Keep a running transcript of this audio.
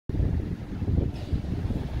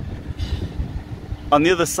On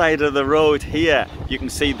the other side of the road here, you can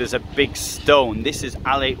see there's a big stone. This is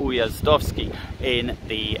Alej Ujazdowski in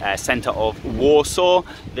the center of Warsaw.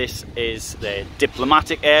 This is the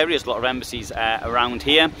diplomatic area. There's a lot of embassies around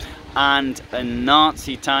here. And in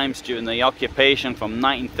Nazi times, during the occupation from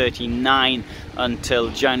 1939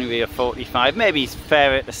 until January of 45, maybe it's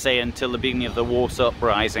fairer to say until the beginning of the Warsaw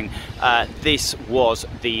Uprising, this was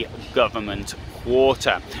the government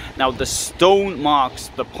quarter. Now the stone marks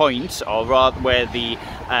the point, or rather where the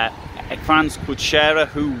Franz Kutschera,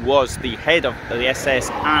 who was the head of the SS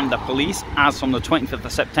and the police as from the 25th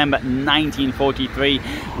of September 1943,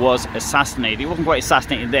 was assassinated. He wasn't quite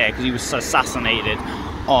assassinated there because he was assassinated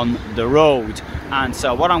on the road. And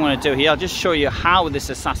so what I'm going to do here, I'll just show you how this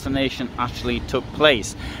assassination actually took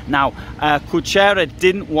place. Now Kutschera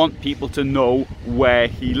didn't want people to know where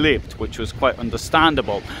he lived, which was quite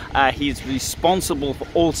understandable. He's responsible for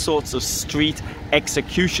all sorts of street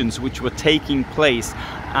executions which were taking place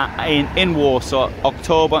in Warsaw,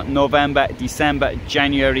 October, November, December,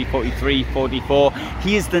 January 43, 44.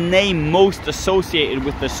 He is the name most associated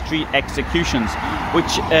with the street executions,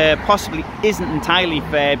 which possibly isn't entirely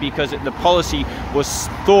fair because the policy was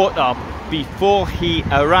thought of before he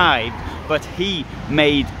arrived, but he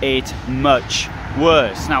made it much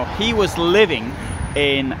worse. Now, he was living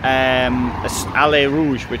in Allée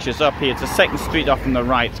Rouge, which is up here. It's the second street off on the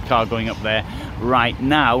right, car going up there right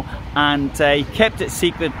now, and he kept it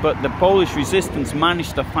secret, but the Polish resistance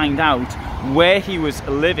managed to find out where he was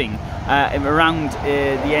living around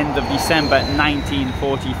the end of December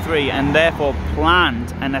 1943, and therefore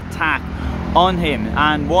planned an attack on him.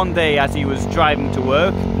 And one day as he was driving to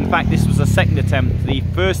work, in fact this was the second attempt, the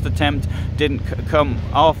first attempt didn't come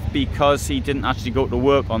off because he didn't actually go to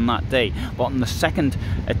work on that day, but on the second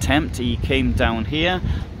attempt he came down here,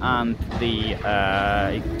 and he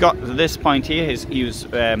got to this point here. He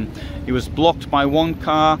was blocked by one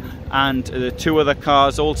car, and the two other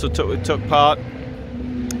cars also took part.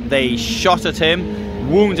 They shot at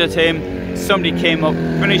him, wounded him. Somebody came up,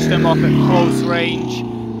 finished him off at close range,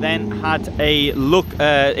 then had a look,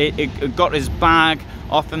 it got his bag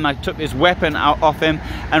off him. I took his weapon out off him.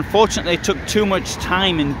 Unfortunately, it took too much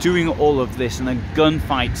time in doing all of this, and a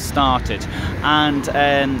gunfight started. And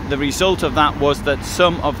the result of that was that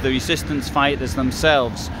some of the resistance fighters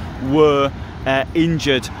themselves were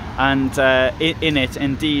injured, and in it,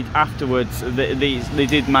 indeed, afterwards, they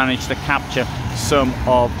did manage to capture some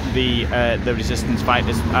of the resistance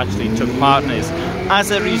fighters who actually took part in this.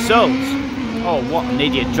 As a result, oh, what an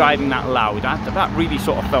idiot driving that loud. That really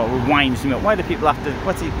sort of winds me up. Why do people have to,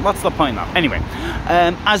 what's the point of that? Anyway,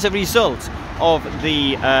 as a result of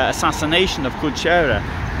the assassination of Kutschera,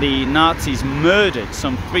 the Nazis murdered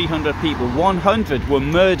some 300 people. 100 were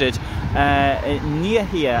murdered near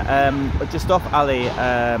here, just off Alej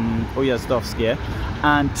Ujazdowski,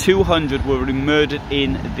 and 200 were murdered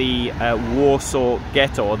in the Warsaw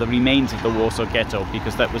Ghetto, or the remains of the Warsaw Ghetto,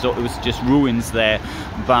 because it was just ruins there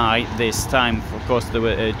by this time. Of course, there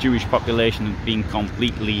were a Jewish population being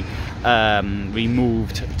completely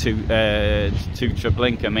removed to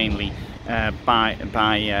Treblinka, mainly by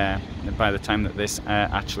the time that this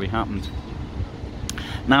actually happened.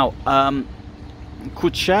 Now,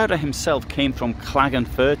 Kutschera himself came from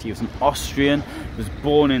Klagenfurt. He was an Austrian. He was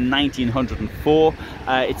born in 1904.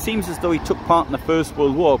 It seems as though he took part in the First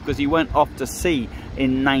World War, because he went off to sea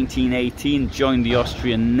in 1918, joined the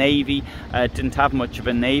Austrian Navy. Didn't have much of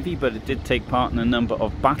a navy, but it did take part in a number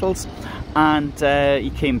of battles. And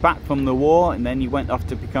he came back from the war, and then he went off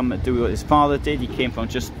to do what his father did. He came from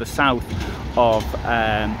just the south of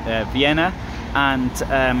Vienna, and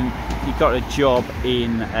he got a job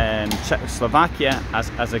in Czechoslovakia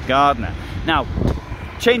as a gardener. Now,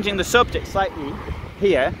 changing the subject slightly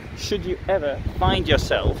here, should you ever find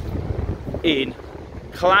yourself in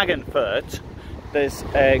Klagenfurt,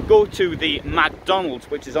 go to the McDonald's,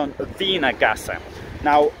 which is on Wiener Gasse.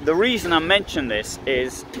 Now, the reason I mention this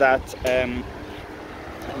is that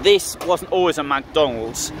this wasn't always a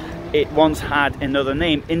McDonald's. It once had another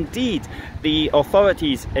name. Indeed, the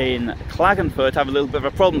authorities in Klagenfurt have a little bit of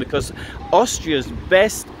a problem, because Austria's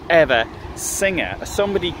best ever singer,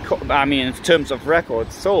 somebody, I mean, in terms of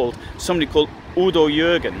records sold, somebody called Udo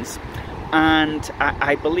Jürgens, and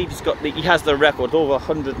I believe he has the record, over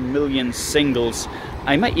 100 million singles.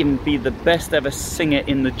 I might even be the best ever singer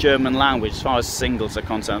in the German language as far as singles are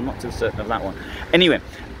concerned. I'm not too certain of that one. Anyway,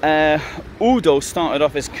 Udo started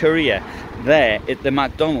off his career there at the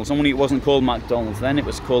McDonald's. Only it wasn't called McDonald's then, it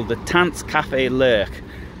was called the Tanzcafé Lurk.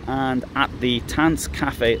 And at the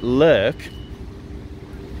Tanzcafé Lurk,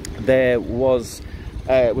 there was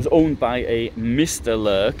was owned by a Mr.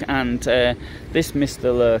 Lurk, and this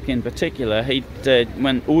Mr. Lurk in particular,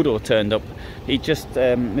 when Udo turned up,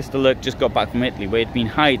 Mr. Lurk just got back from Italy, where he'd been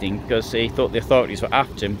hiding because he thought the authorities were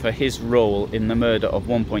after him for his role in the murder of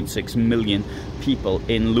 1.6 million people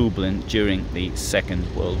in Lublin during the Second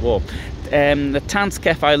World War. The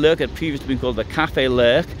Tanzcafé Lurk had previously been called the Café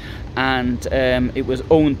Lurk, and it was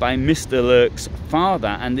owned by Mr. Lurk's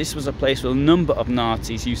father, and this was a place where a number of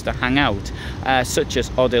Nazis used to hang out, such as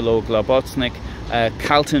Odilo Globocnik,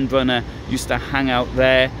 Kaltenbrunner used to hang out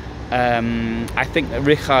there. I think that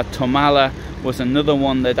Richard Tomala was another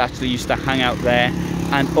one that actually used to hang out there,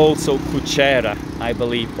 and also Kutschera, I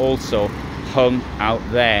believe, also hung out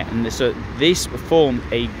there. And so this formed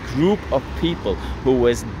a group of people who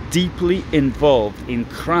was deeply involved in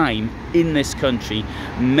crime in this country,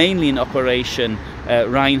 mainly in Operation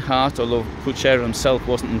Reinhardt, although Kutschera himself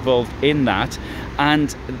wasn't involved in that.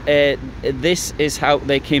 And this is how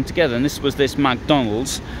they came together, and this was this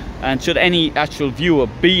McDonald's. And should any actual viewer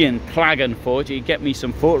be in Klagenfurt, you get me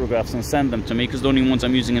some photographs and send them to me, because the only ones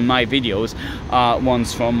I'm using in my videos are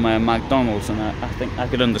ones from McDonald's, and I think I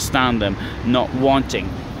could understand them not wanting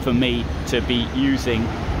for me to be using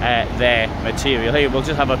their material. Here, we'll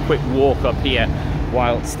just have a quick walk up here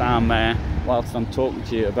whilst I'm talking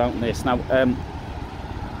to you about this. Now,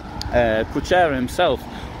 Kutschera himself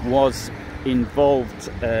was involved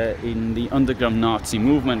in the underground Nazi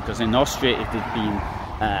movement, because in Austria it had been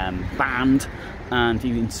banned, and he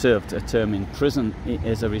even served a term in prison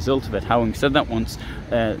as a result of it. Having said that, once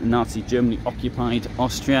Nazi Germany occupied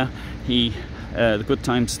Austria, the good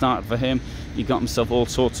times started for him. He got himself all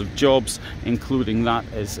sorts of jobs, including that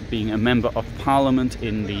as being a member of parliament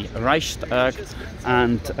in the Reichstag,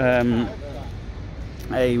 and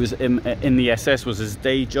he was in the SS was his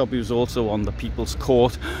day job. He was also on the People's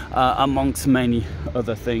Court, amongst many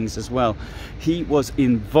other things as well. He was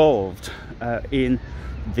involved in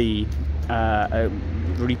the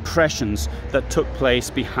repressions that took place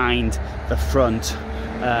behind the front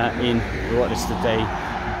in what is today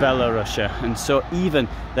Belarus. And so even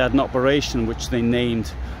they had an operation which they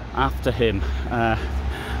named after him,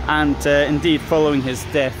 and indeed following his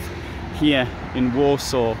death here in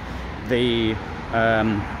Warsaw, they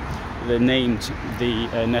named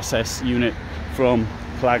an SS unit from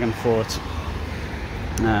Klagenfurt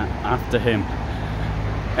after him.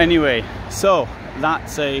 Anyway, so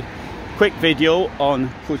that's a quick video on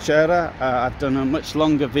Kutschera. I've done a much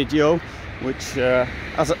longer video, which,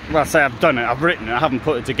 I've done it, I've written it, I haven't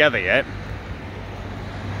put it together yet.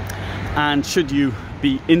 And should you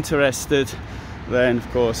be interested, then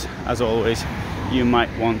of course, as always, you might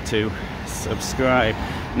want to subscribe.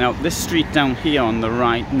 Now, this street down here on the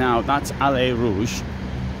right, now that's Allée Rouge,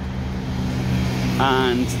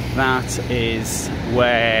 and that is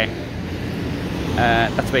where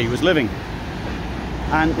he was living.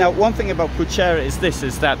 And now, one thing about Kutschera is this,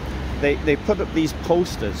 is that they put up these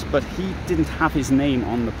posters, but he didn't have his name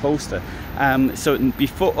on the poster. So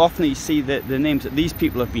before, often you see the names that these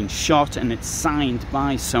people have been shot, and it's signed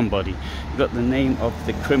by somebody. You've got the name of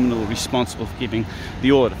the criminal responsible for giving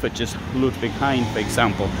the order, such as Ludwig Hein, for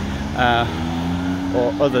example,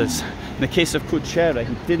 or others. In the case of Kutschera,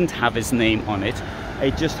 he didn't have his name on it.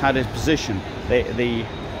 He just had his position. The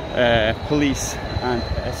police and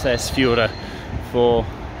SS Führer for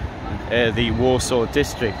the Warsaw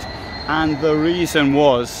district, and the reason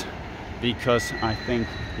was because I think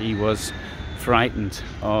he was frightened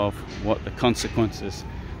of what the consequences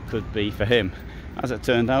could be for him. As it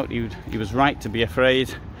turned out, he was right to be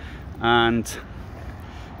afraid, and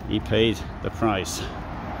he paid the price.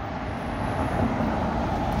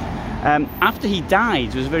 After he died,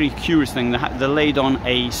 it was a very curious thing. They laid on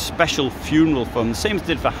a special funeral for him, the same as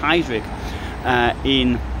they did for Heydrich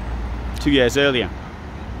in 2 years earlier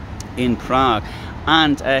in Prague.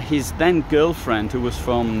 And his then girlfriend, who was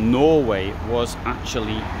from Norway, was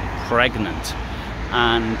actually pregnant,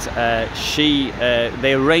 and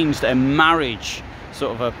they arranged a marriage,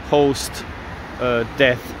 sort of a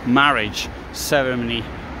post-death marriage ceremony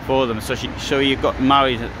for them. So he got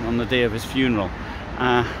married on the day of his funeral.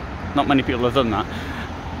 Not many people have done that.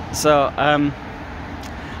 So,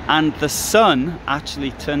 and the son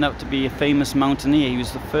actually turned out to be a famous mountaineer. He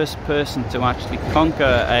was the first person to actually conquer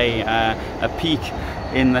a peak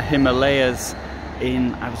in the Himalayas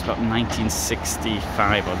in, I was about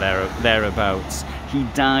 1965 or thereabouts. He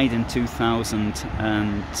died in 2000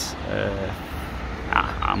 and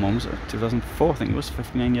I'm almost 2004. I think he was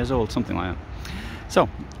 59 years old, something like that. So,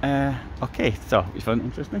 okay, so if you found it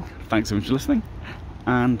interesting, thanks so much for listening,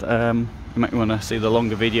 and you might want to see the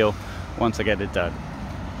longer video once I get it done.